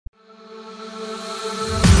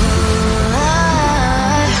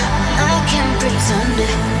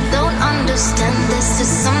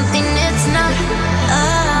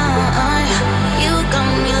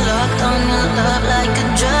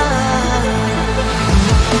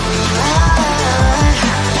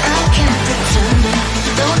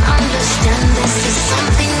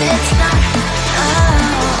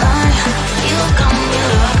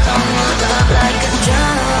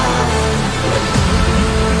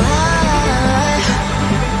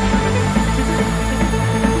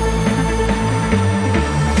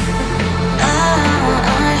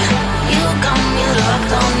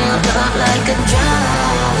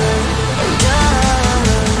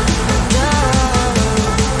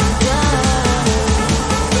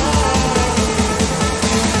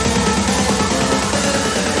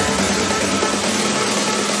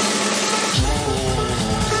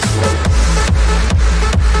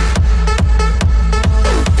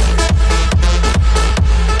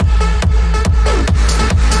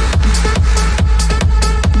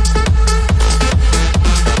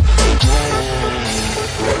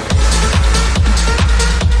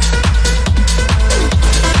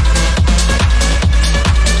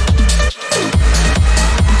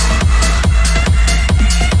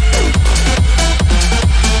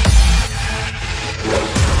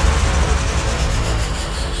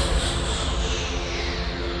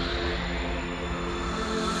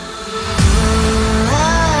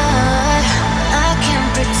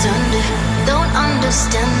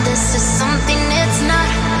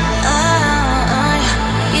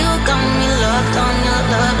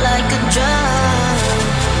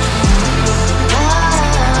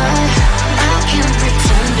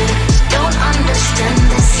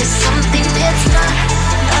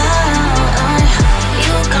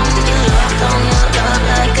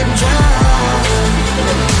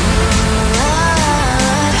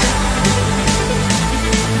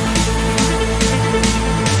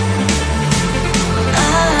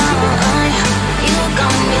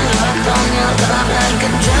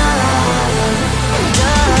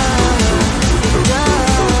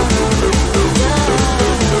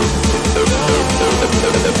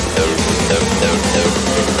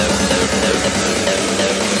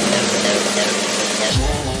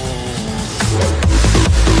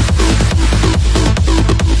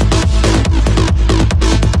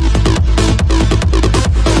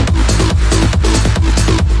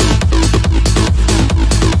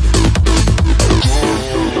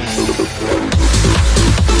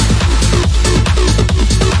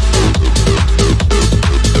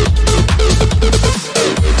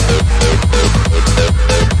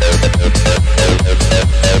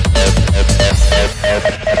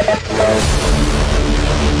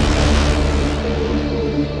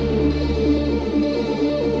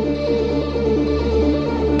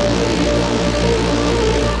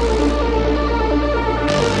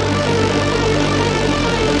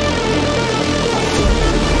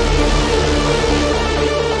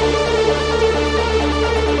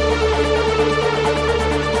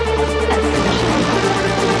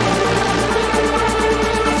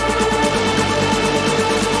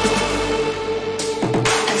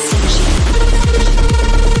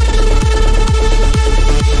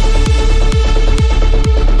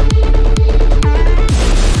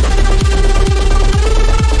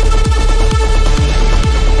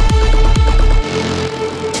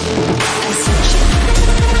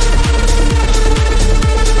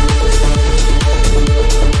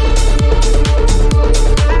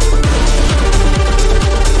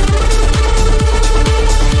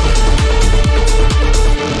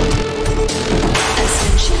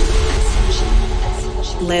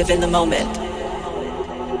in the moment.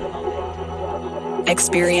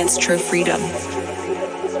 Experience true freedom.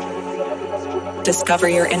 Discover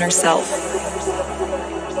your inner self.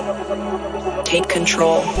 Take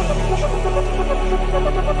control.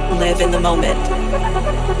 Live in the moment.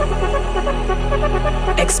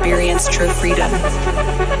 Experience true freedom.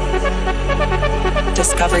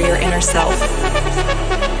 Discover your inner self.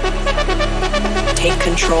 Take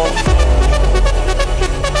control.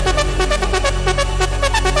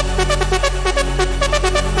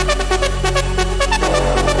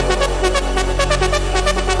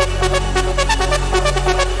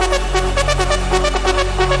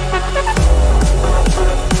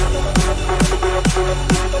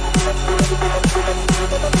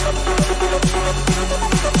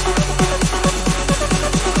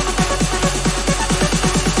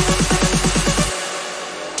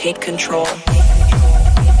 Take control.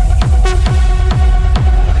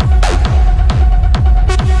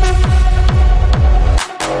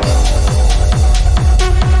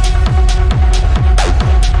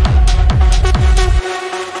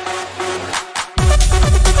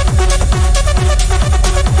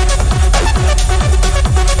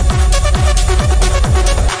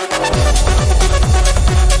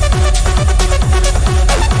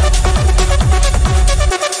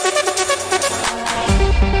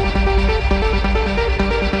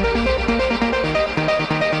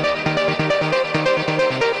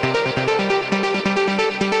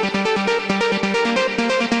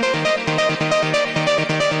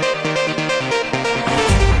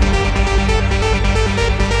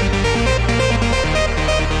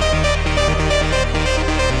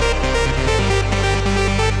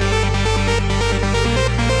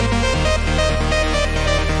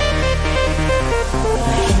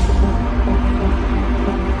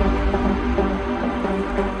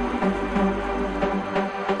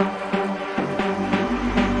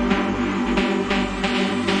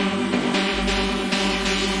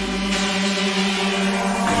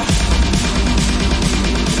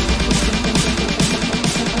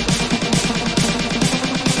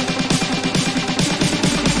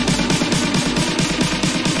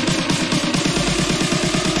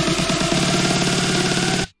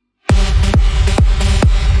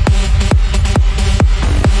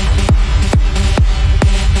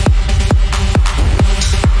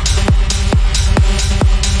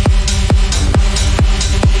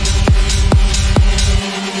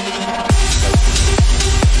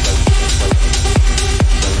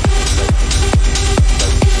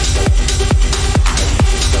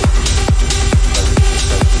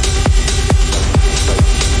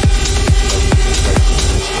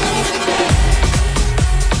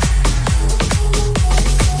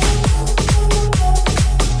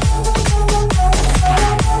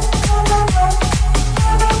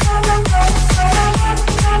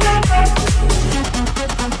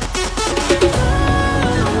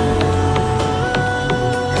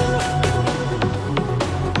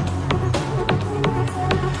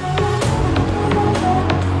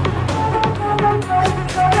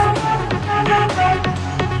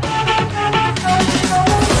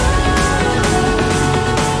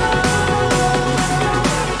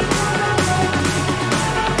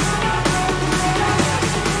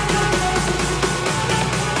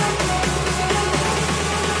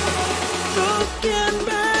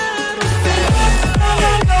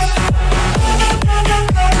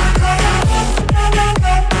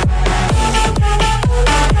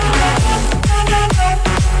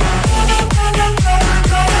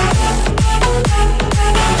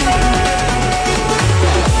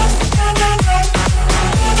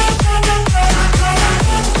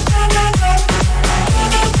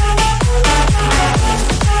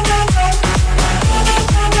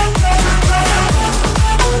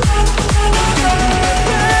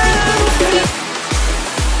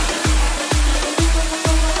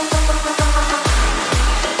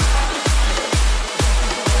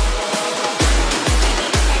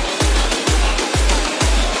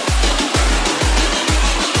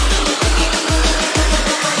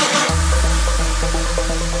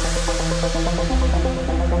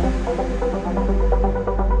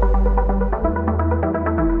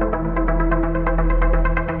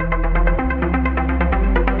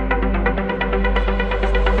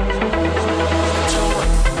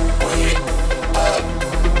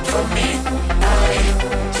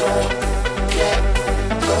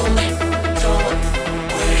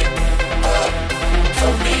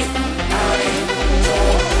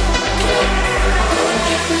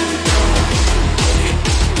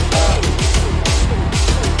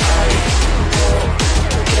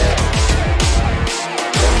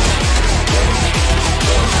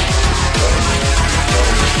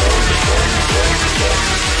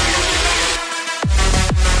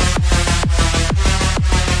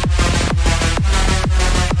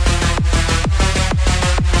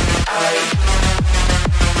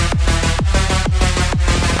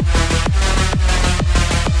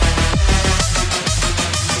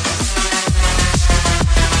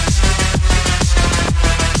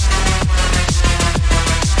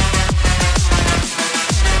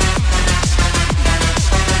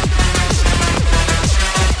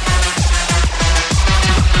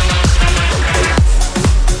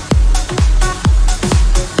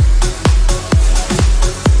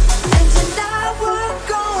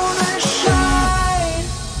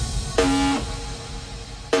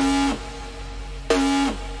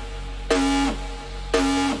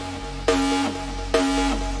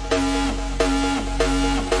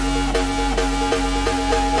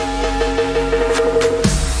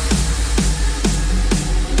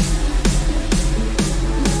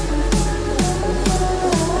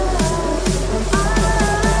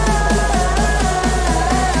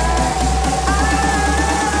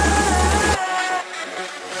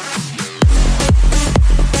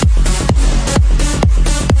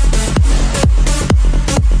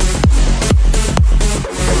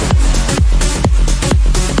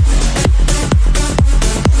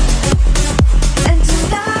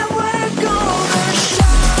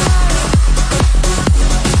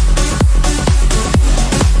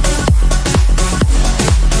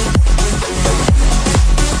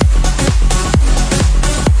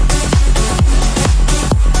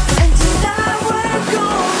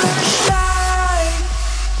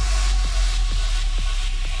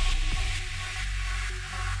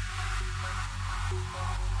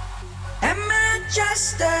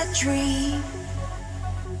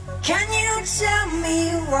 Can you tell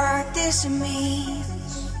me what this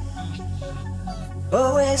means?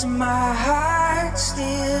 Or is my heart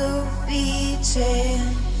still beating?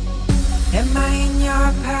 Am I in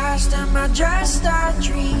your past? Am I just a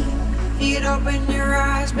dream? You'd open your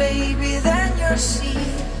eyes, baby, then you'll see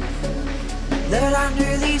that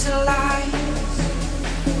under these lights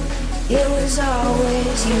it was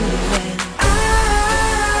always you and I,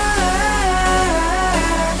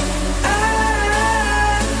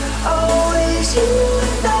 always you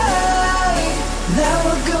and I, that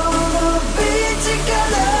we're gonna be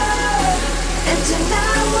together, and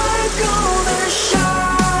tonight we're gonna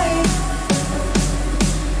shine.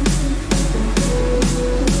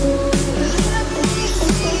 Let me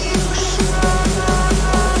see you shine.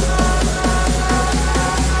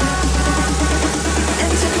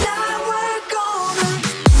 And tonight we're gonna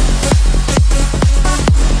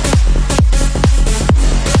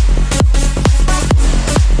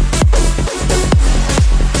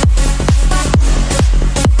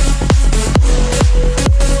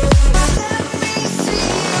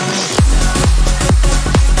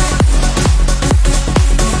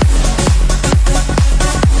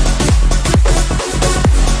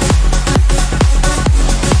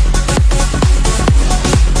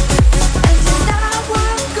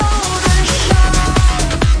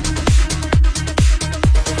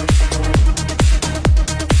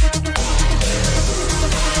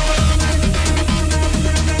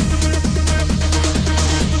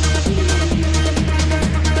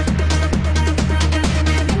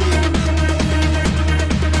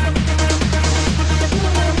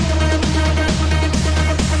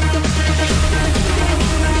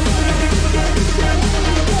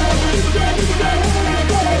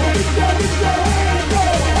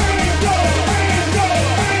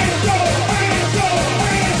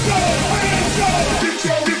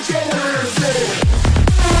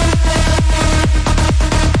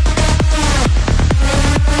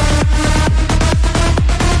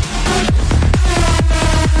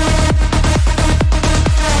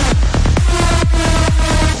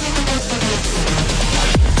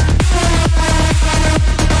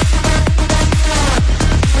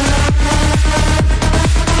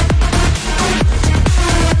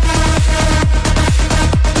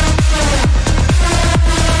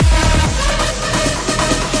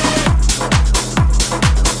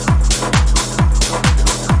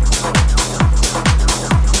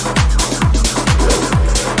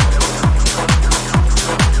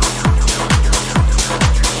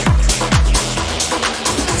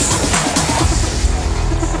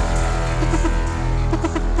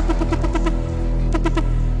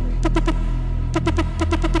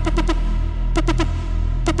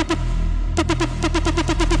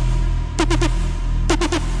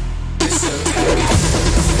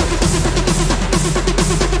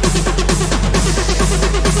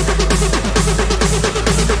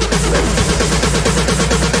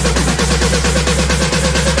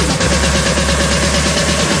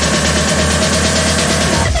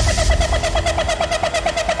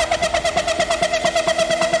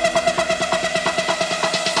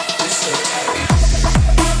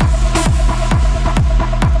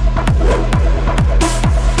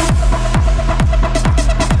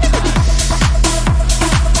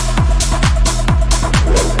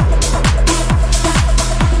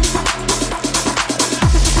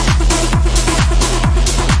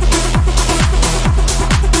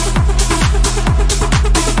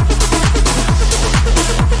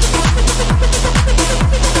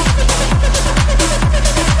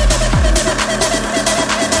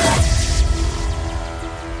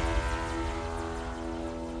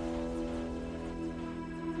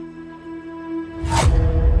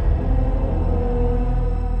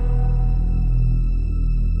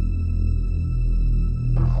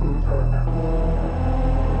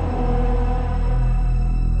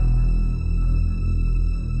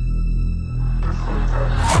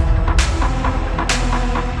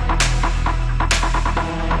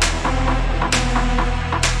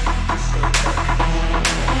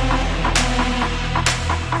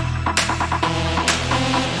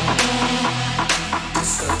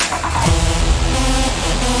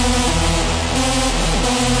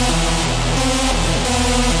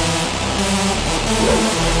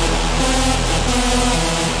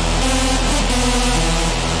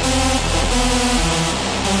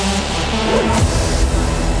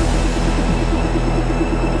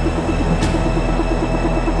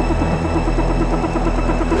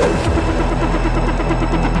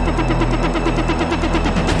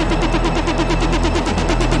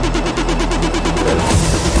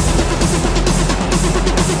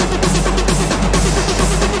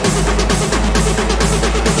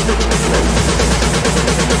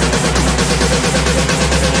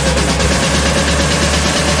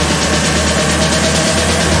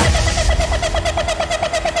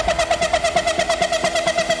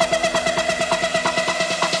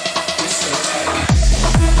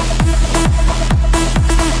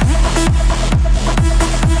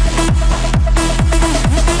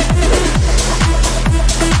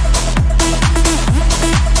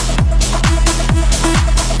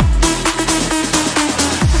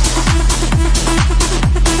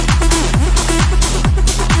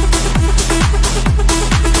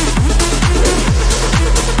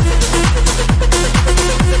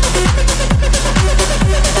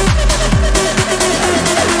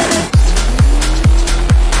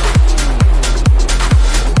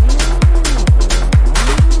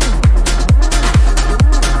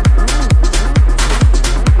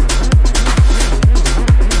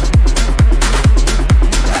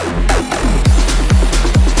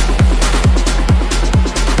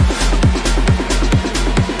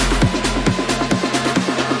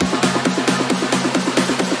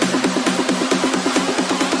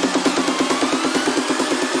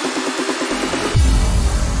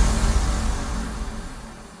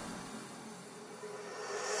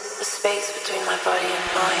space between my body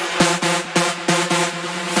and mind.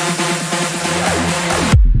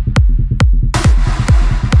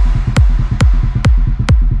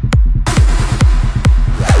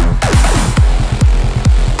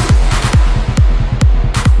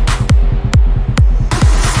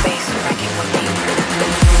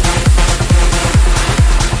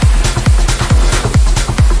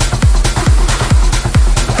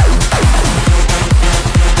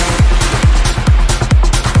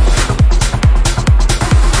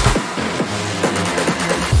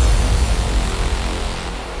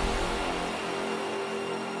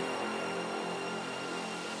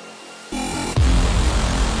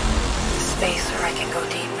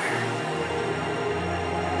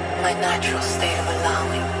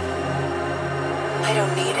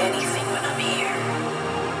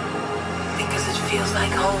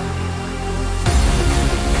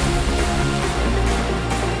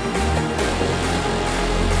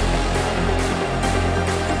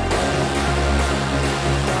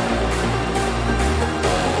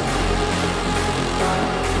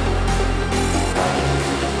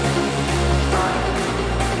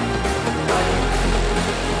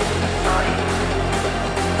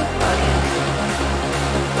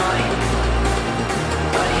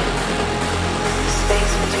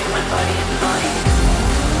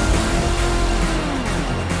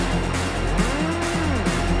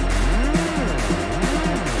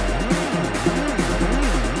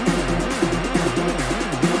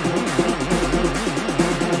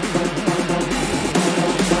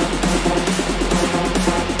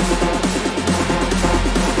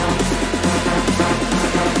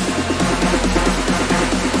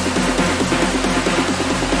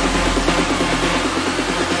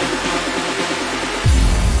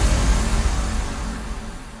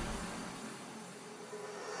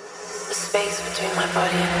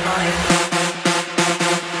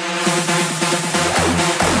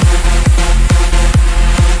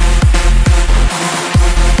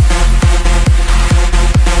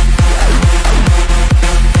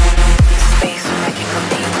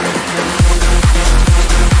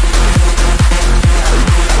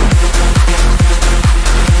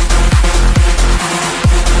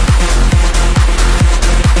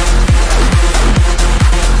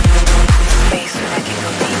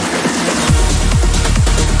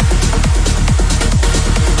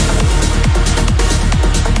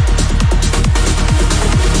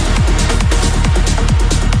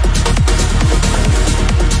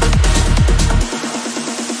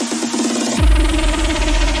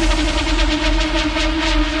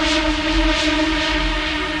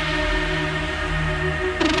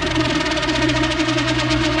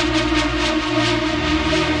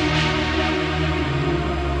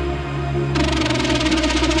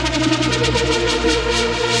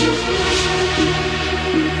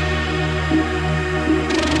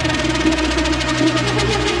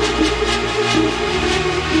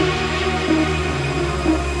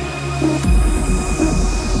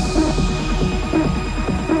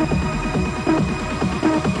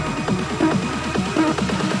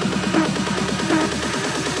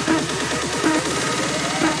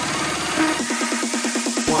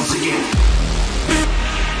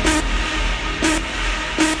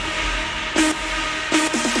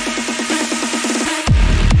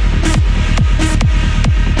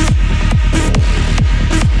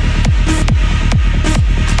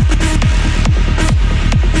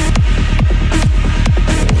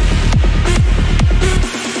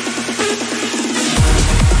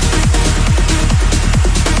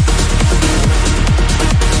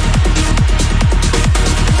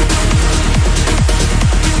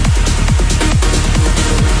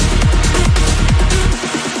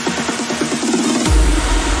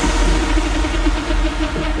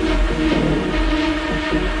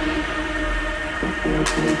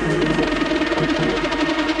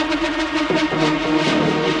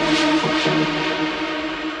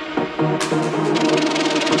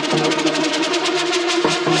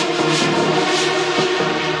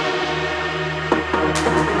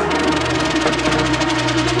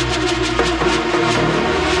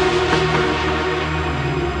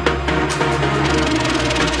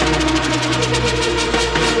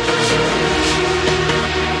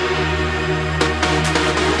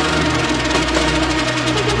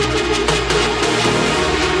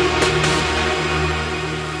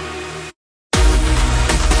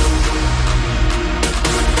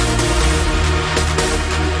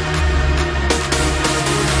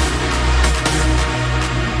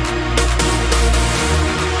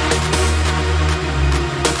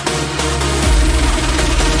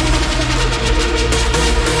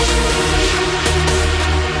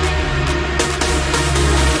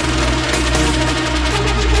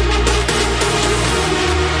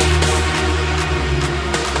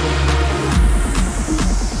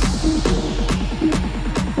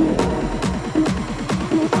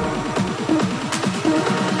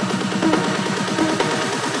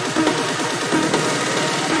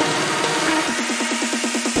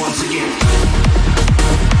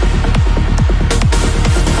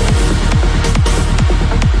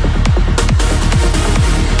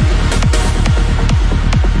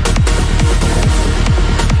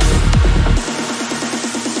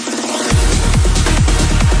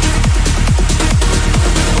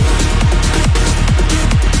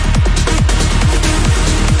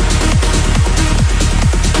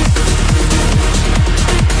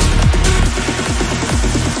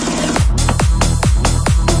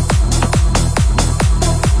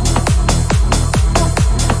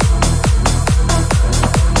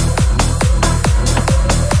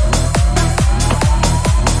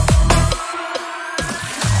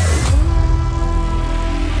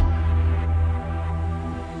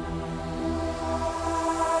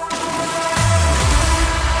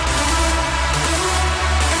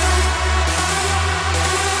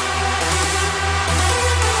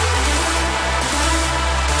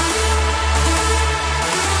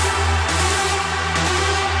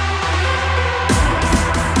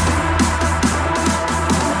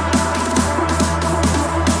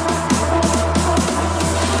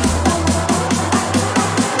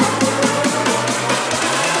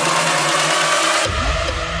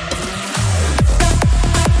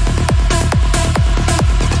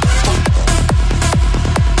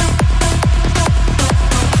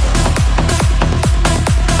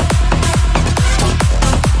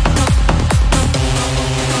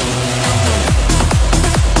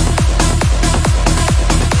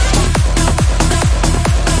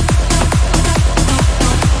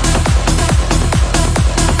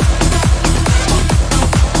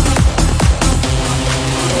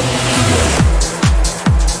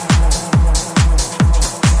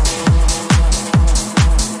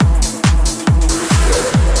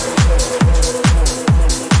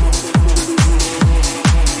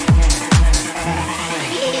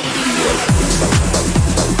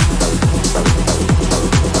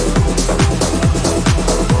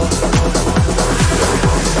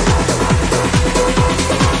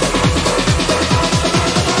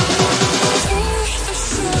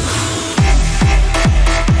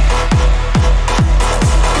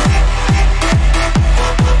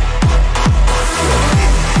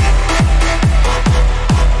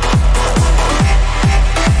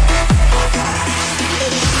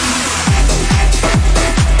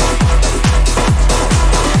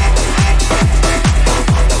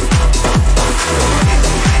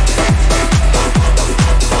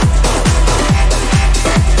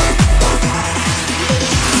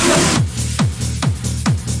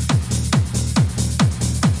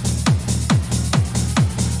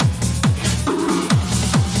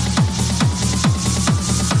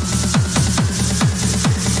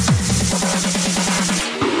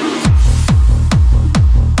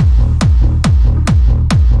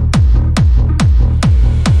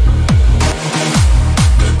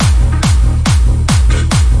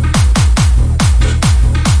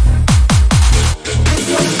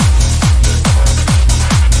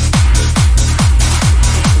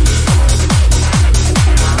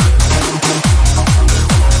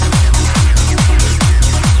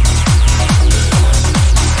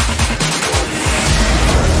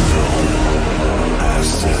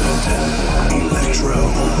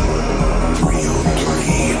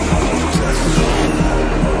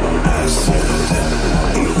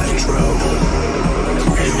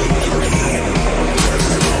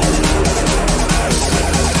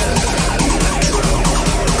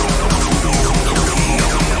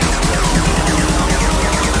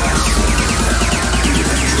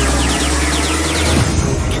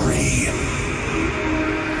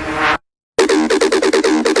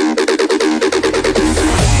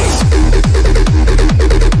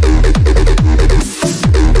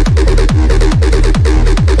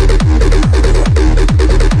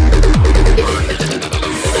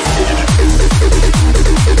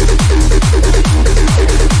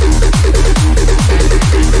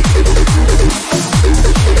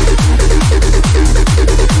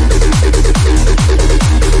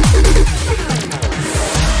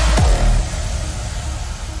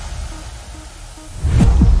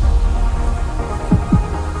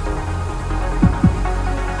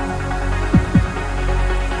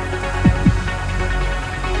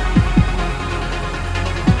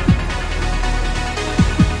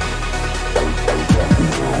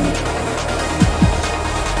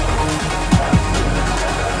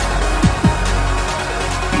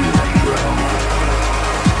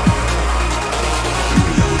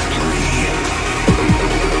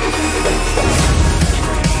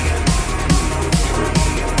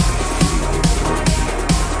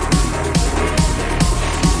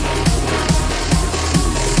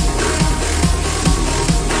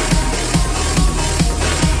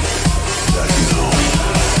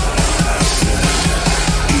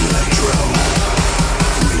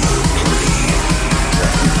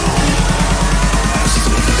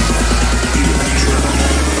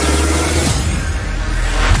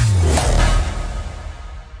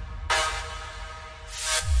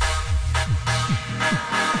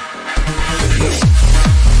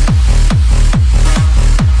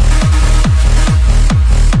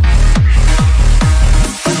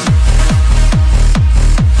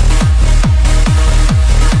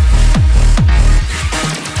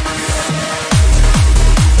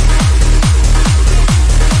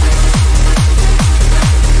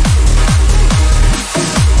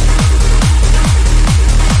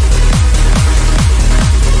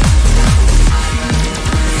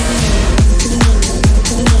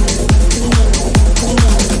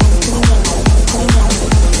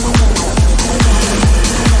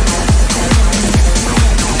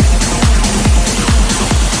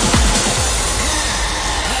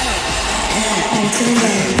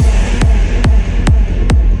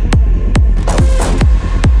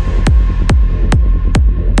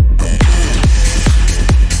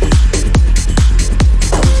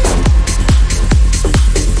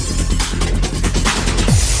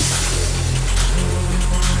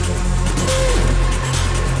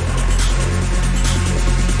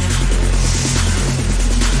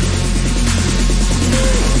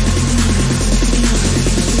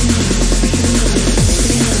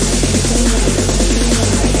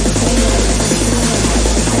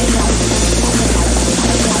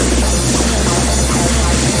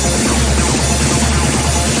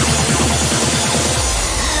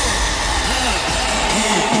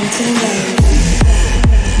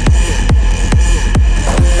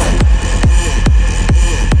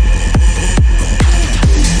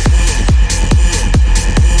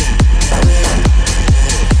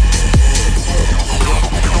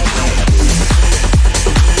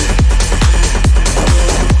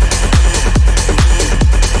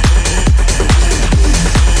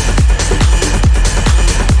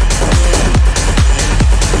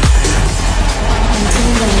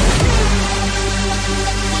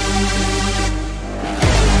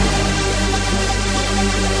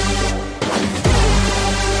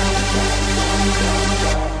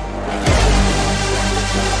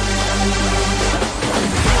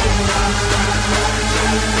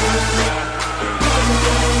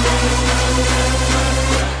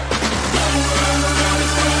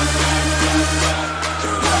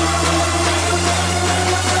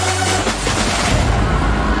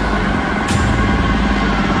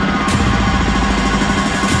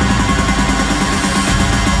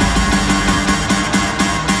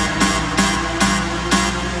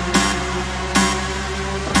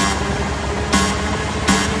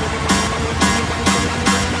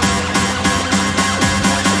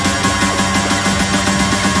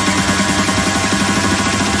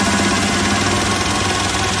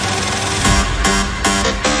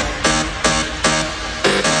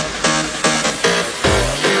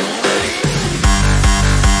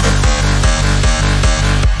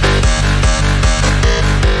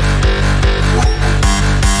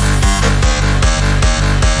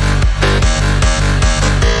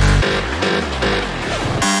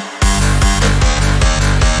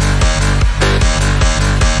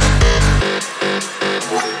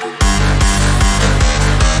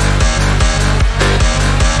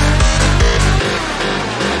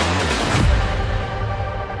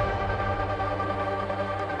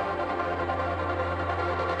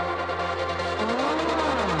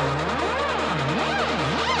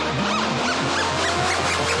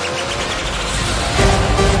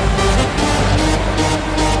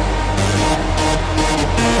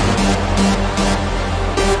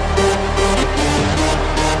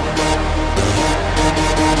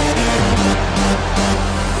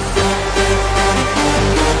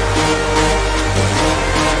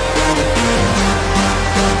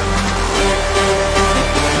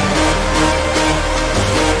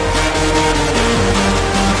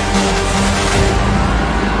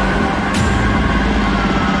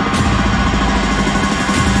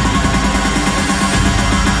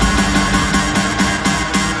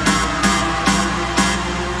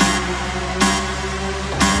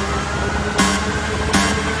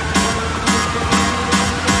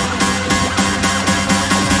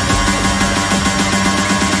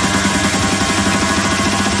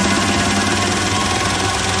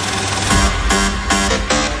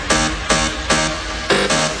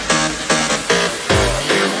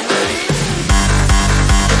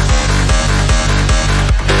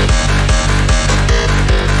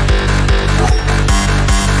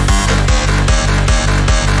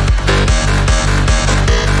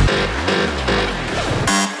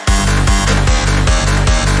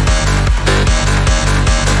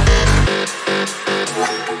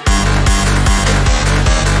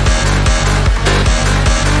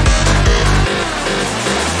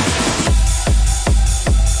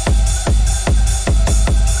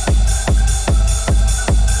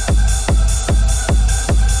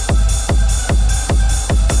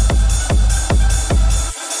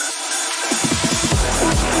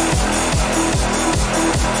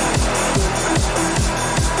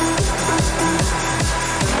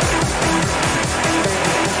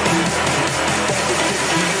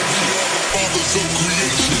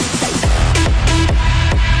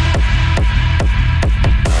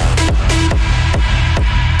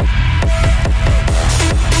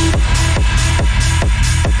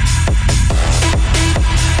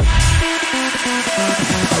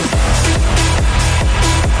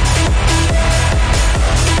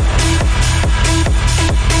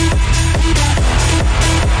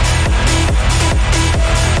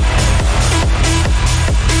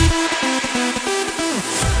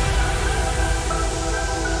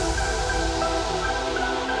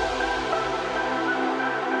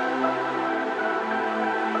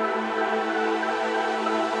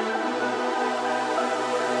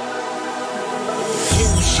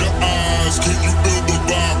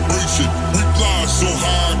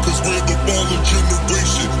 fallen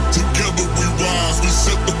generation. Together we rise, we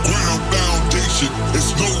set the ground foundation.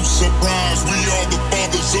 It's no surprise, we are the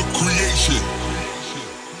fathers of creation.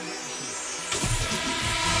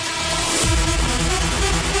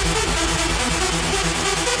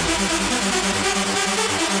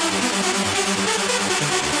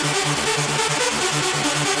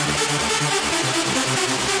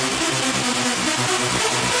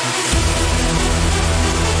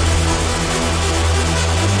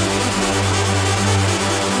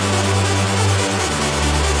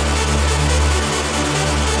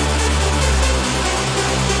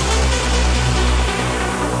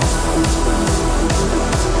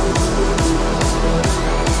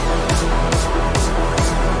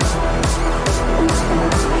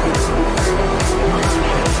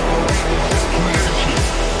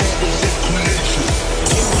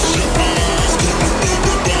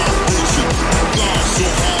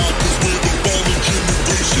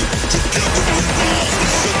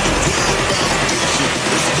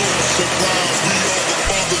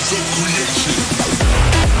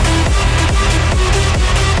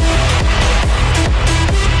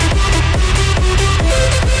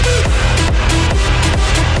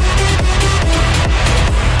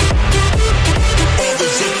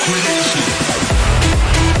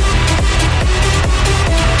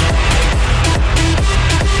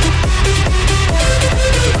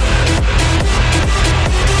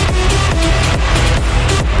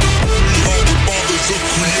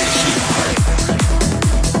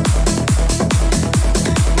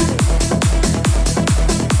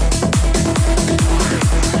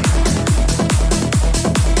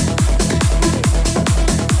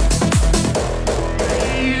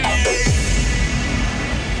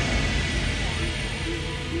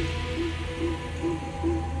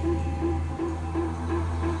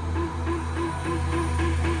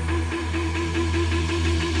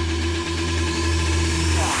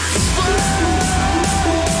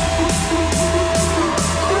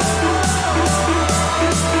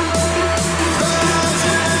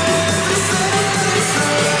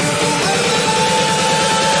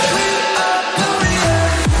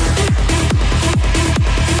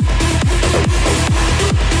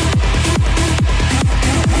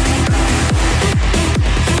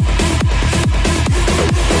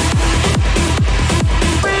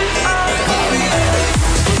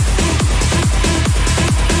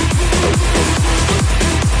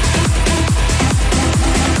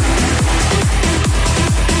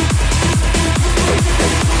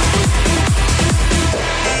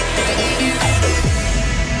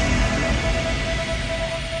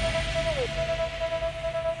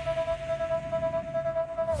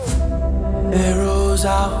 Arrows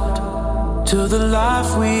out to the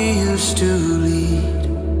life we used to lead.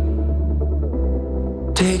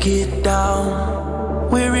 Take it down,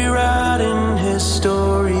 we're rewriting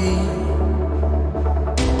history.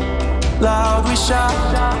 Loud we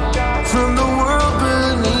shout from the world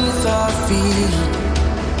beneath our feet.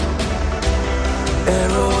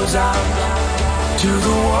 Arrows out to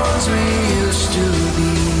the ones we used to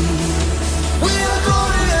be. We are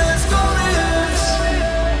glorious, glorious.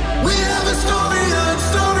 We have a story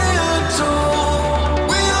untold.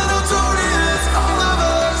 We are notorious, all of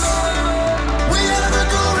us. We have the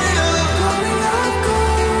glory of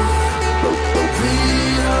gold. We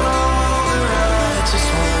are all the righteous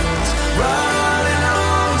ones, riding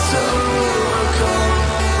on to come,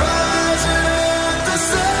 rising at the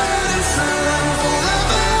setting sun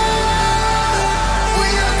forever. We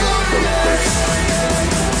are glorious.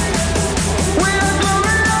 We are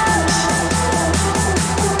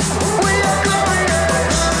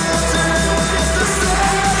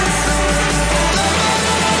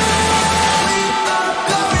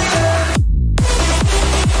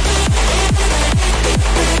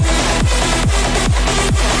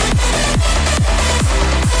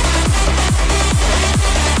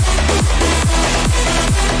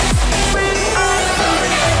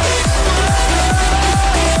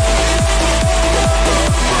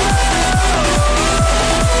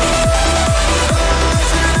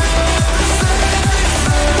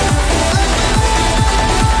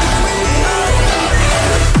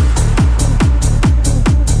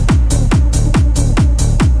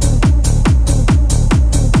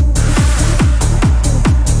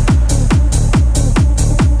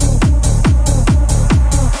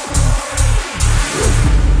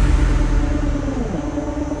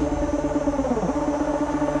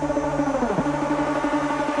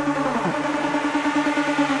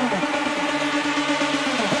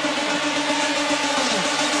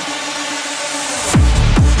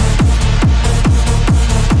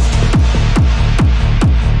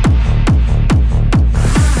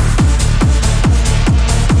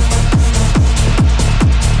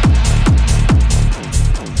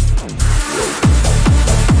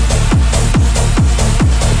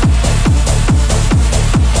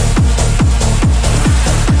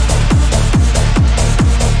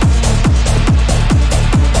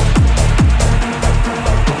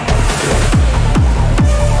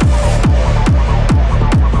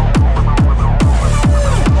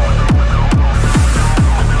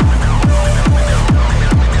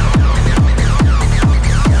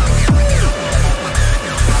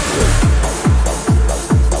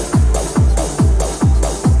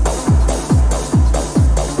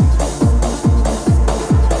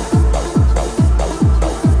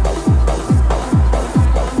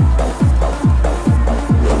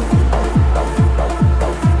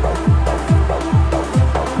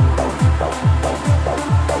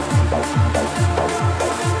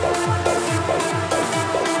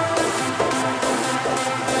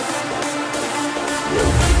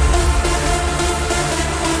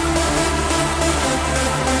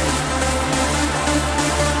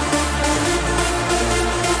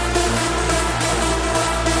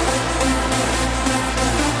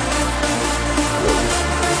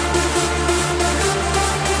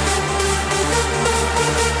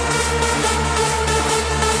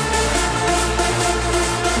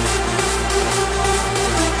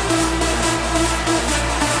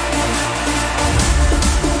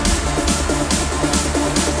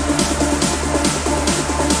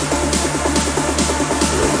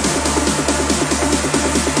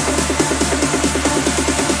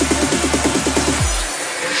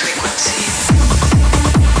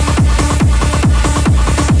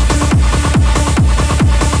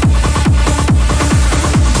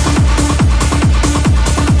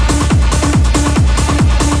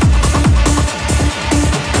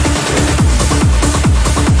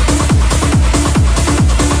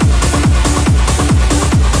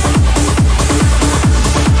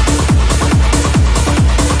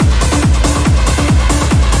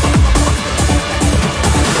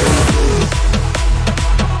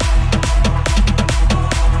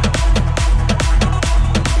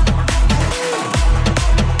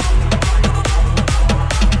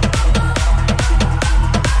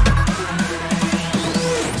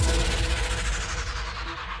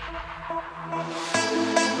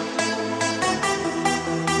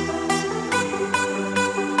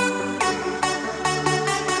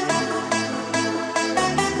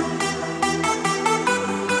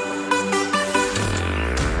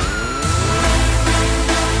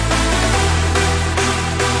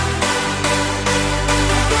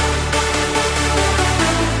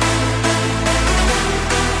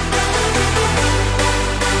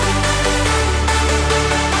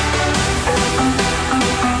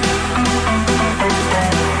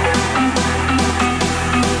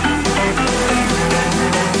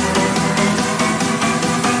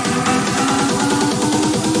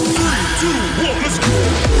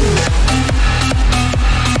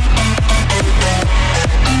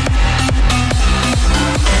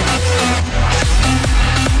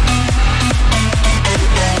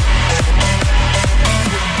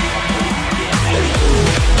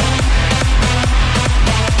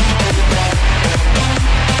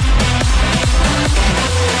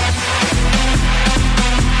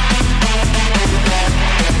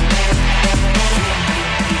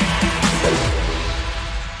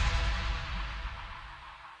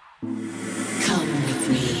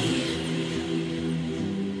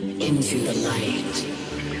into the light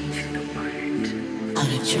on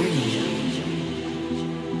a journey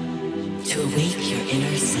to awake your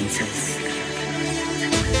inner senses.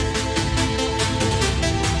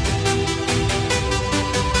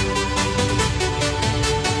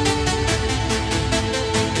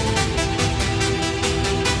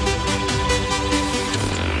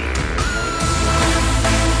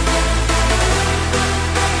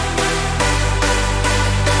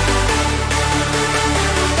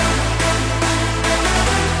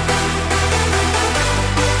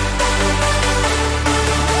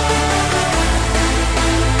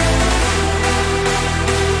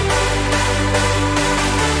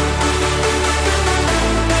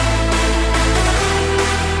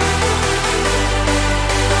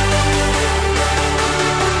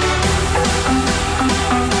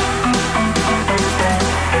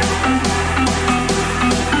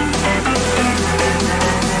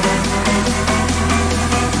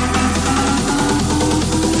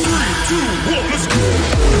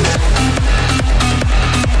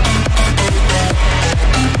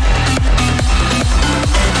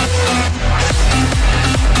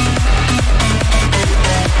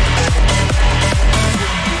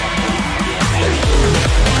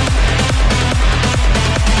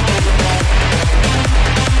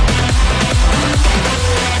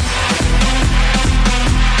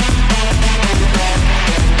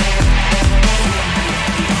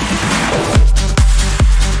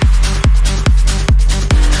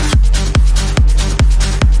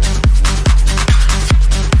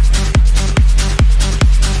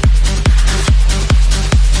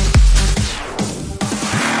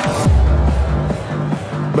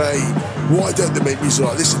 Why don't they make music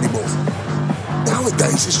like this anymore?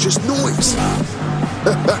 Nowadays it's just noise.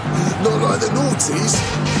 Not like the noughties.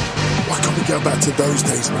 Why can't we go back to those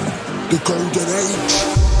days, man? The golden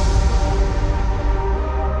age.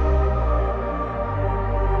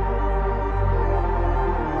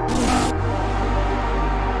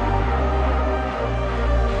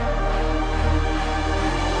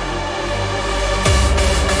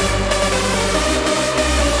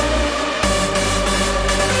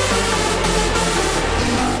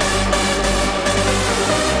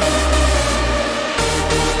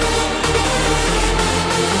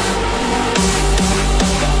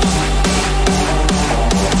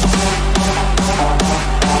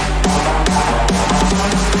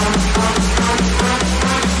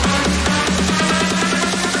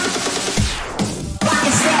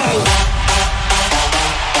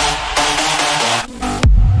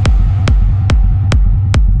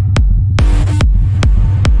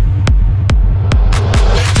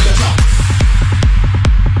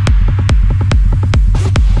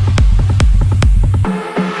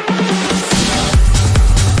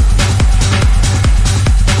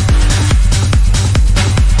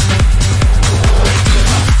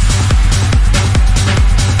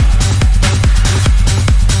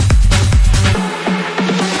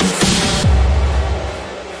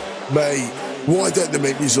 Why don't they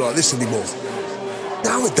make music like this anymore?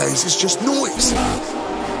 Nowadays it's just noise.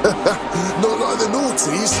 Not like the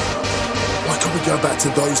noughties. Why can't we go back to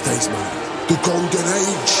those days, man? The golden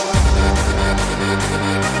age.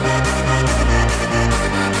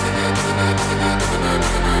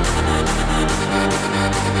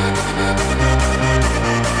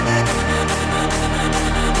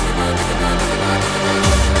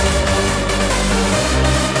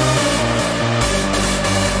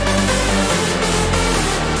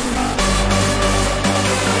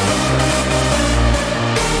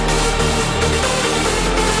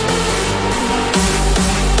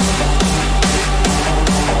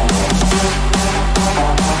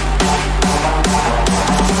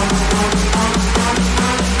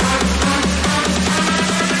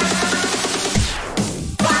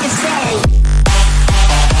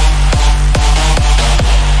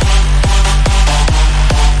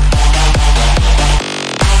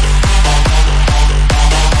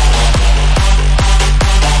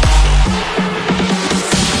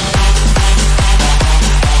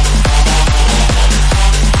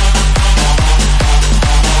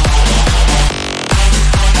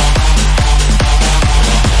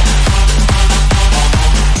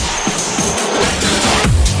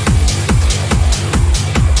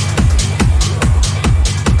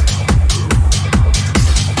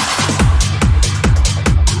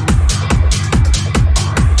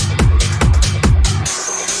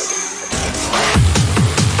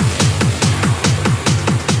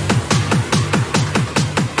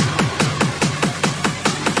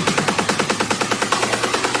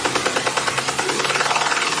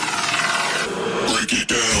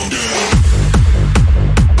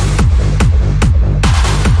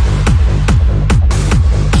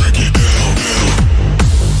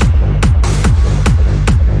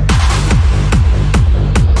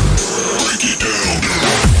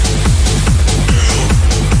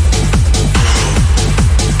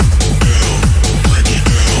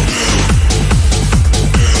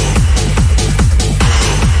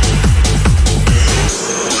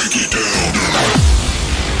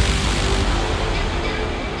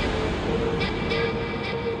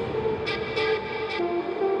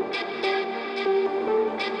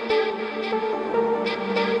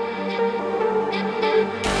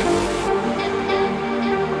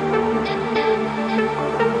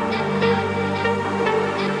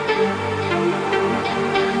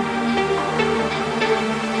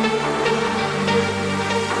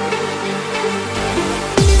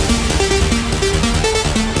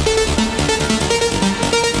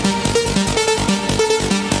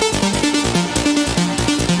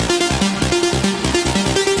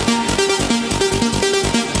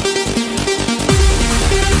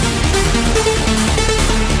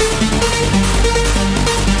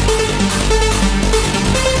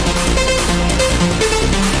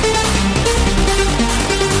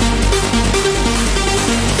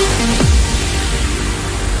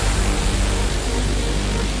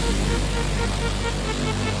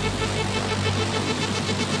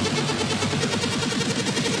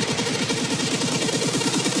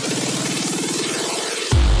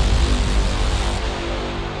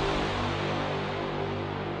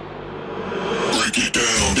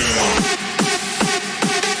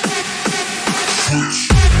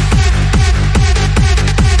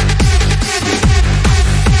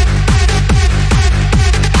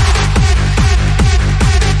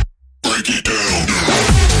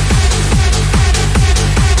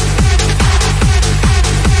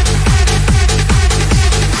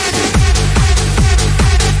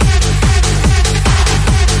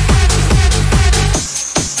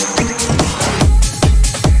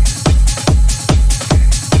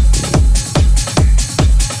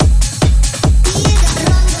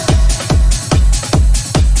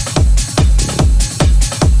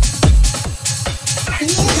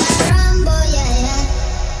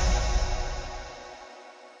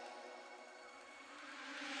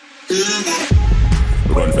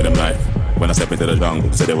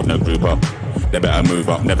 jungle, so they wanna group up. They better move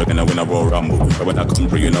up, never gonna win a Royal Rumble. But when I come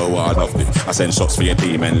through, you know what I love to. I send shots for your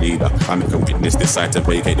team and leader. I make a witness decide to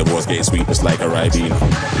vacate the walls, getting sweet just like a Ribena.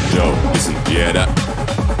 Yo, listen, you hear that?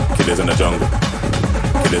 Killers in the jungle.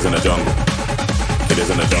 Killers in the jungle. Killers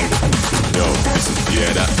in the jungle. Yo, listen, you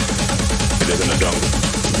hear that? Killers in the jungle.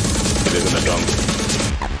 Killers in the jungle.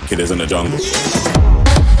 Killers in the jungle.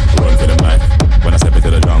 Run for the mic when I step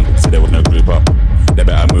into the jungle, so they wanna group up. They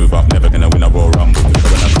better move up, never gonna win a Royal Rumble. But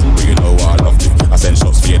when I come through, you know what I love to. I send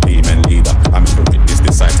shots for your team and leader. I make a witness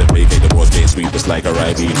decide to vacate the walls, getting sweet just like a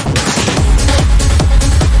Ribena.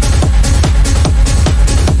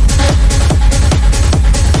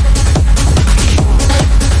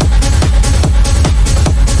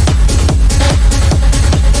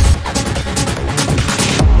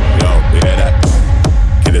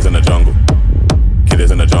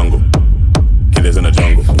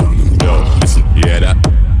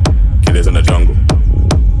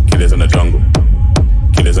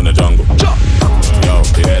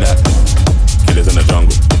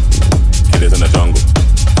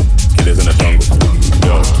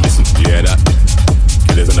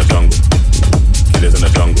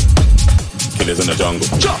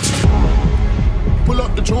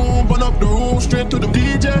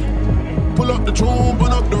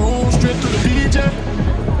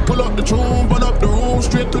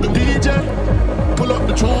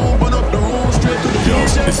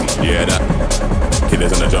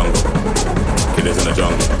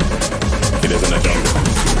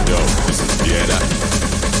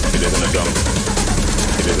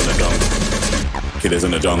 Killers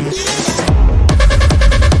in the jungle.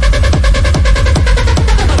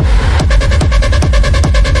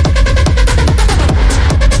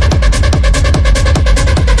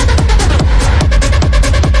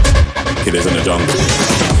 Killers in the jungle.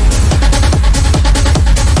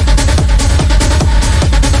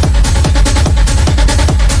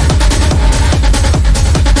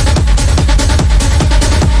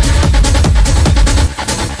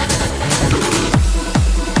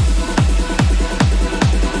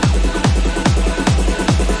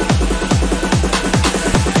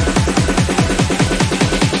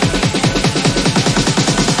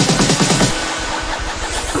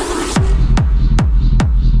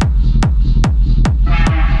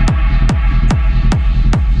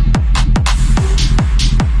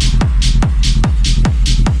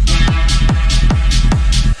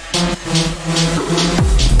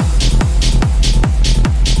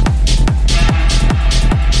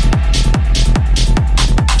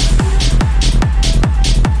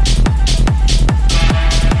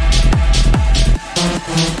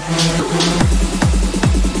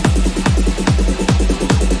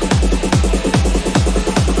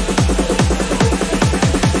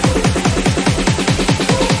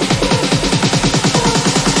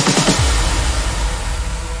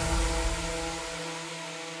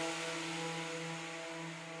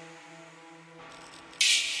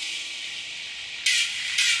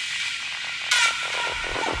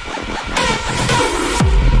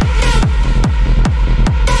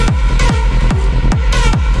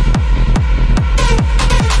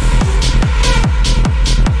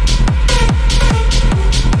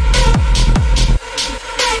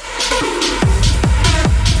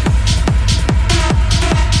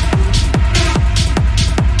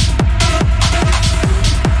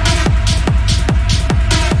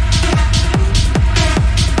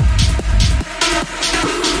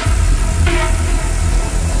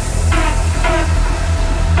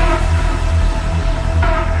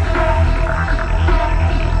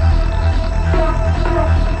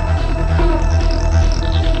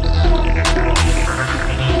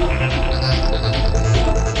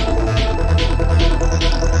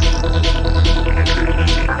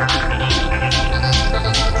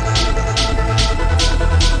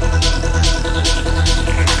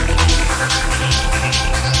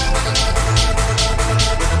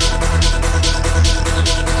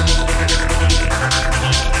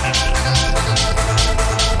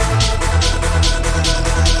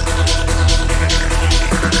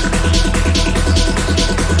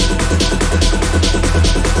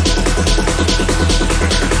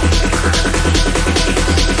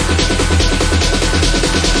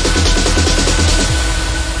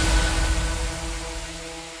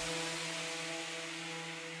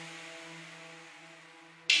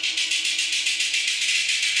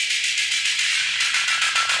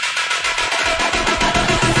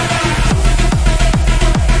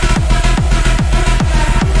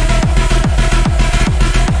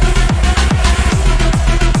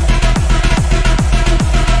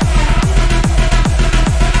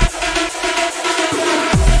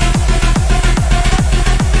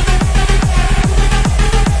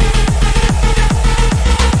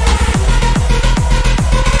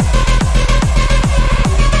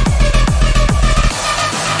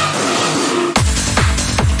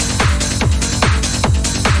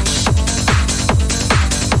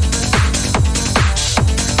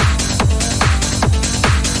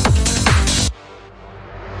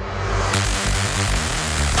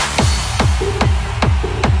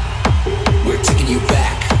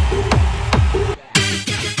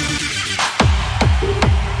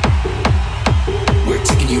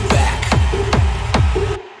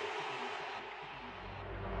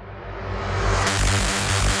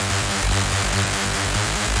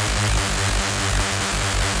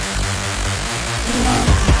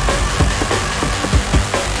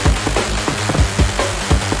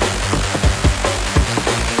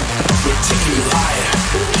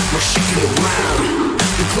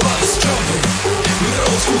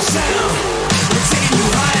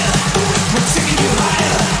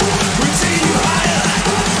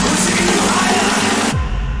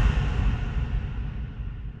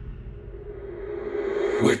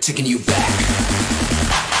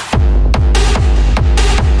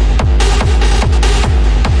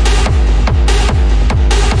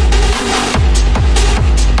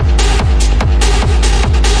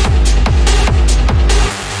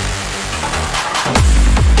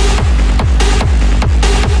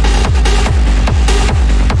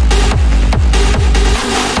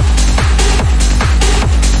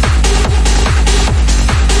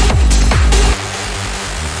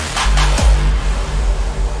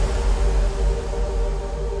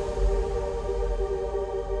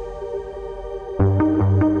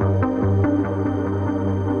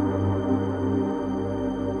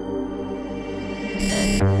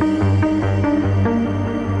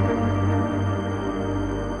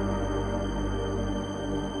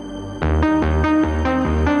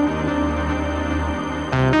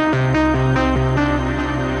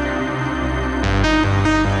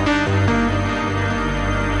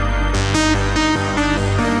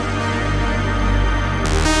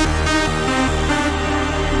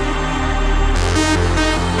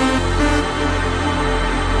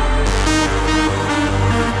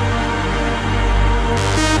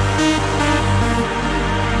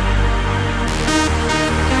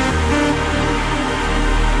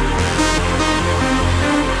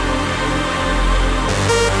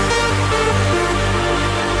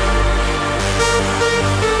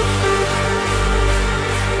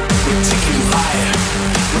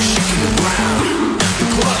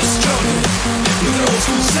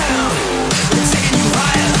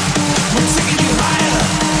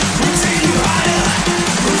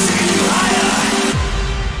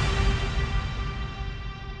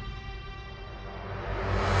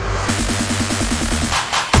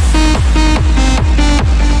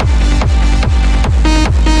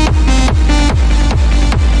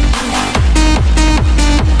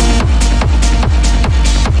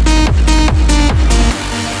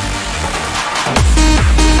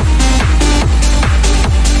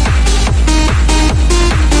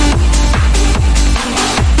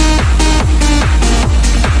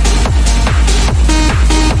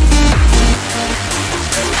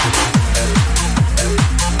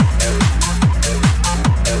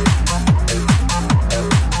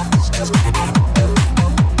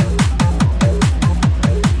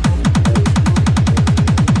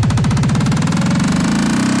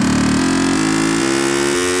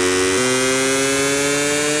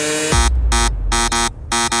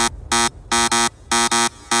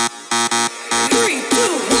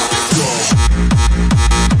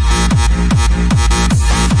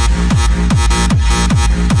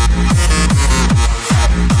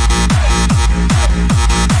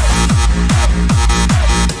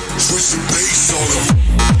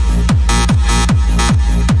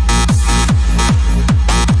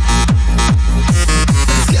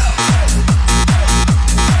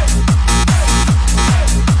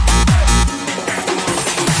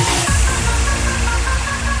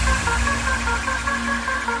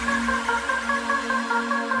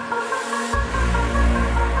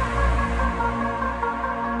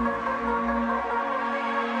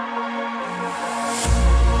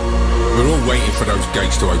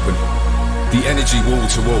 floodgates to open. The energy wall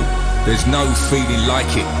to wall, there's no feeling like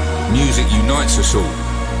it. Music unites us all.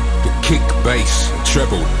 The kick, bass,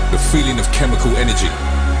 treble, the feeling of chemical energy.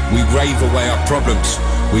 We rave away our problems.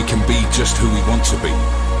 We can be just who we want to be.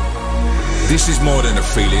 This is more than a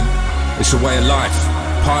feeling, it's a way of life.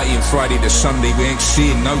 Partying Friday to Sunday, we ain't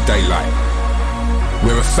seeing no daylight.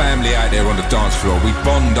 We're a family out there on the dance floor. We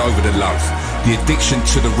bond over the love, the addiction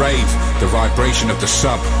to the rave, the vibration of the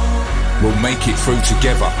sub. We'll make it through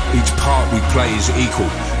together. Each part we play is equal.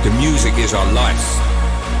 The music is our life.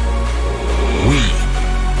 We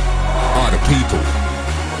are the people.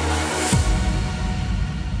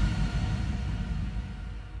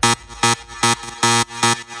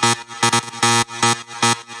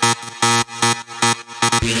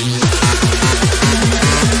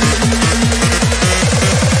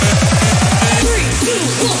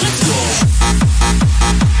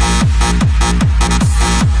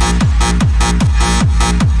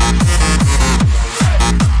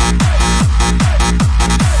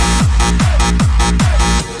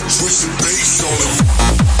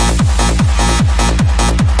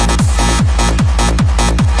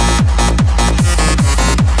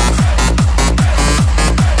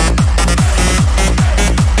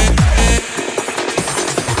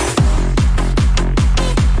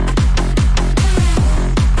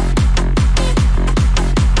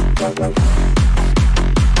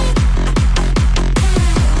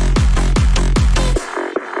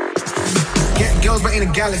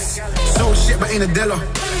 So shit, but ain't a dealer.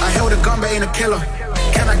 I held a gun, but ain't a killer.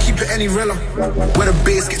 Can I keep it any realer? Where the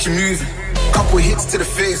bass get you moving, couple hits to the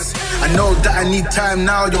face. I know that I need time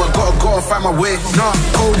now, yo, I gotta go and find my way. Nah,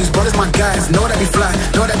 cold, these brothers my guys, know that they fly,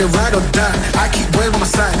 know that they ride or die. I keep wave on my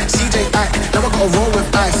side, CJ Ike, now I gotta roll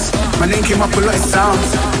with ice. My name came up a lot of sounds,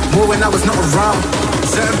 more when I was not around.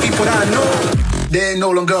 Certain people that I know, they ain't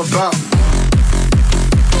no longer about.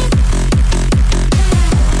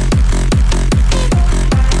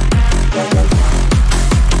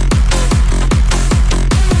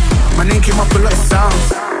 My name came up a lot of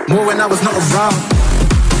sounds, more when I was not around.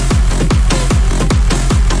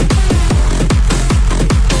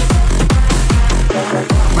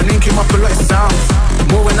 My name came up a lot of sounds,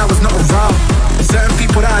 more when I was not around. Certain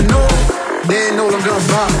people that I know, they ain't no longer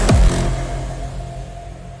about.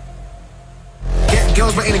 Get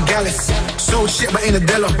girls but ain't a gallus, sold shit but ain't a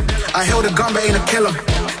dealer. I held a gun but ain't a killer.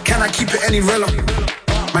 Can I keep it any realer?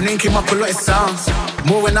 My name came up a lot of sounds,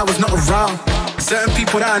 more when I was not around. Certain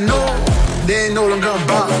people that I know, they ain't no longer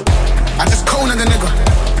about. I just coned the nigga,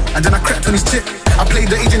 and then I crept on his tip. I played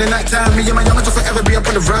the age in the night time. Me and my youngers will forever be up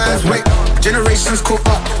on the rise. Wait, generations caught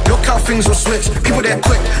up. Look how things will switch. People there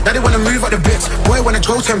quick, now they wanna move out the bits. Boy wanna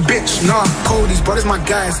go to him, bitch. Nah, cold, these brothers my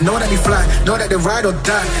guys. Know that they fly, know that they ride or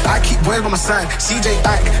die. I keep boys by my side. CJ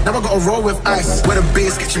Ike, now I gotta roll with ice. Where the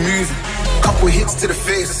bass get you moving, couple hits to the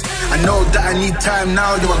face. I know that I need time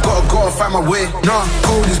now, yo, I gotta go and find my way. Nah,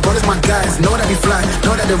 cold, these brothers my guys. Know that they fly,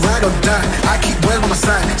 know that they ride or die. I keep boys by my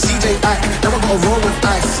side. CJ Ike, now I gotta roll with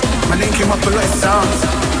ice. My name came up a lot of sounds,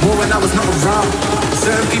 more when I was not around.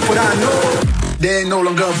 Certain people that I know, they ain't no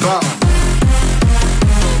longer about.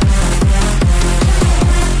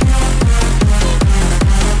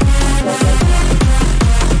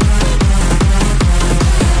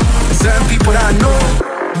 Certain people that I know,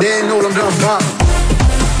 they ain't no longer about.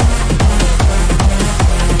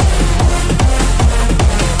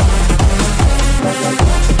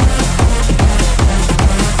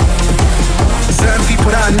 Certain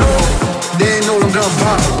people that I know, they ain't no longer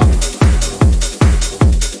about.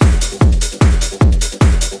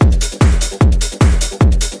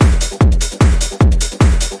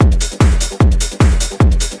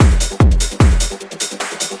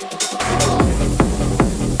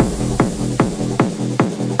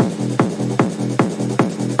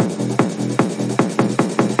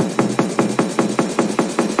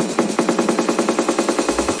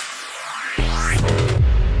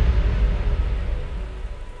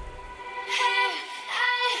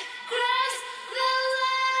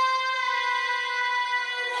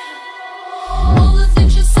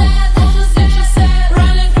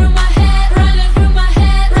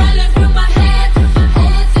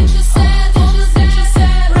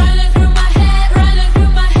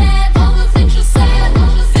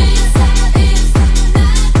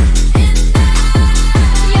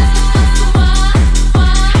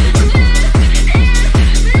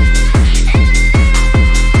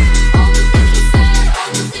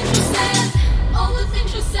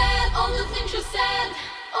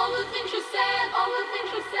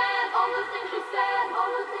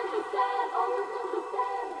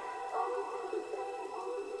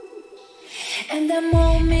 I'm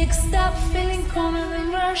all mixed up, feeling cornered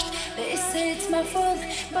and rushed. They say it's my fault,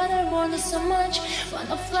 but I want it so much.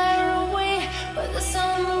 Wanna fly away, but the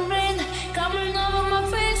sun and rain coming over my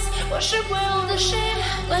face, wash away all the shame.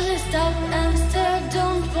 When I stop and stare,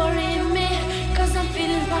 don't worry me, cause I'm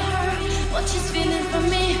feeling for her what she's feeling for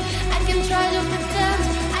me. I can try to pretend,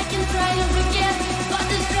 I can try to forget, but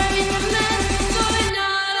it's driving me mad, going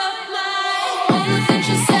out of my head. All the things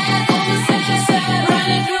you said, all the things you said,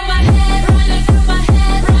 running through my head, running through my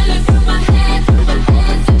head, running through my head. All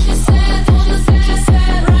the things you said, all the things you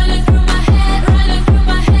said, running through my head, running through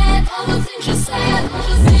my head. All the things you said, all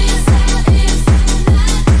the things you said.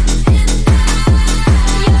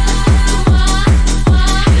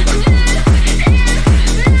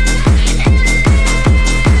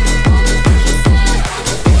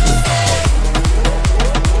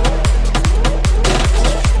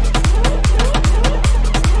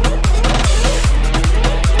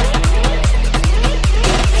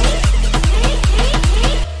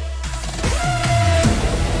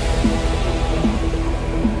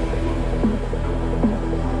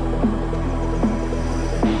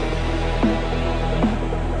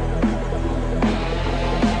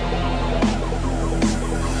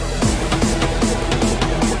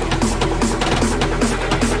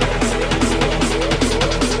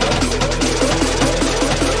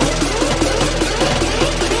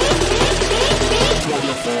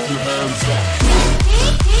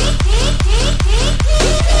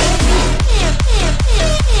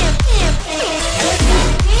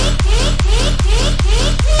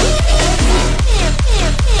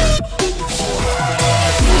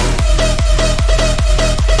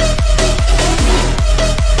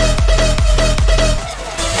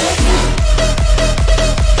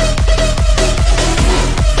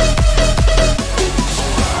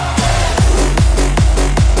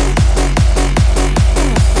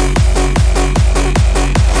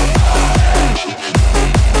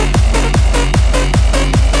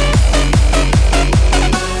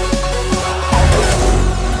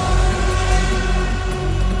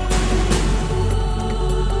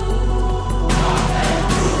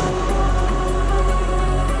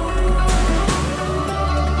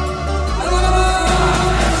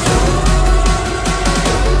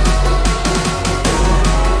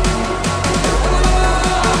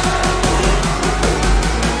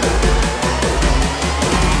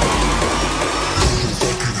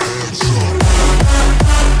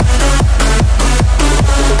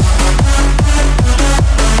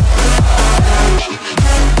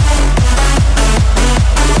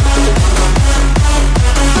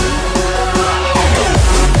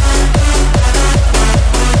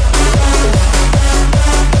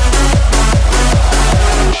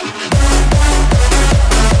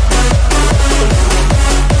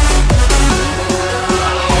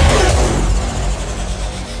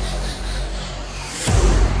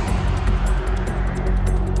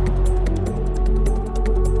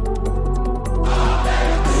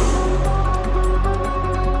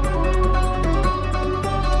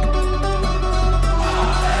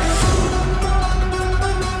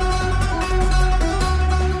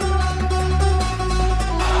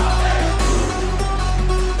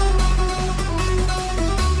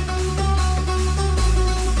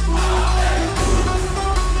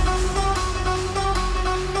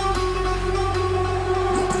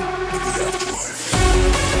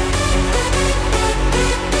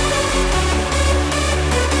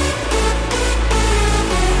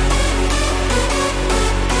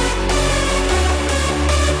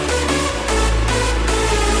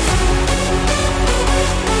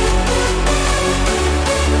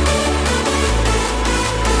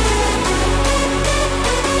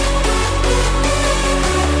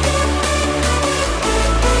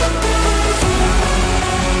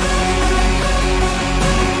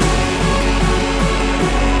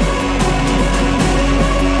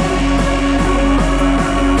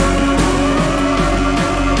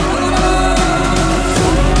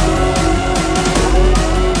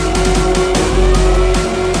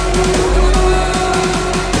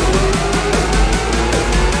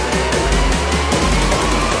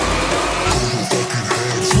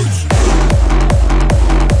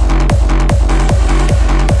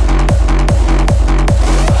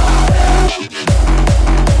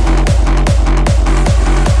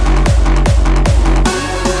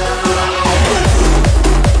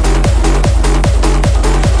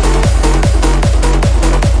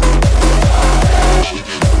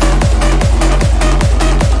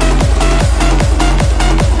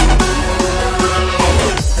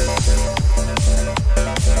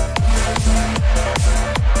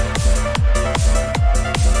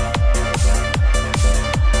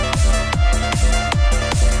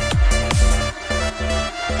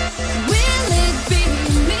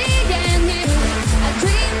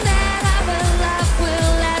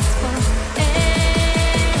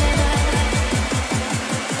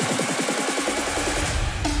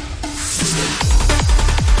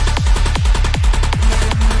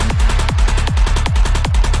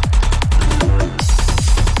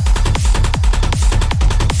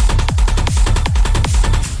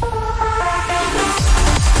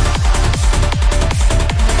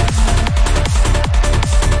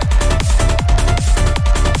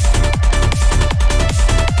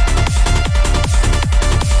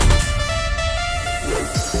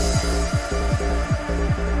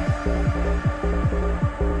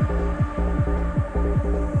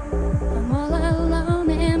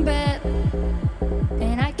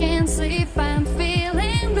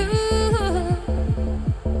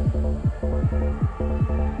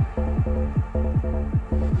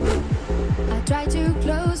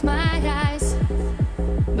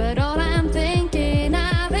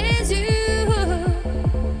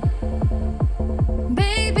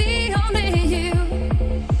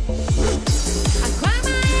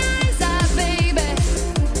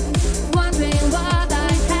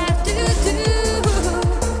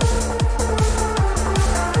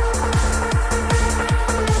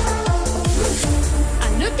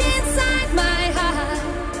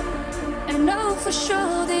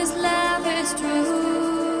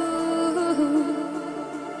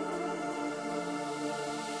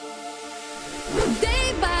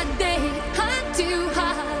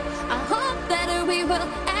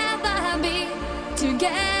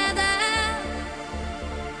 again.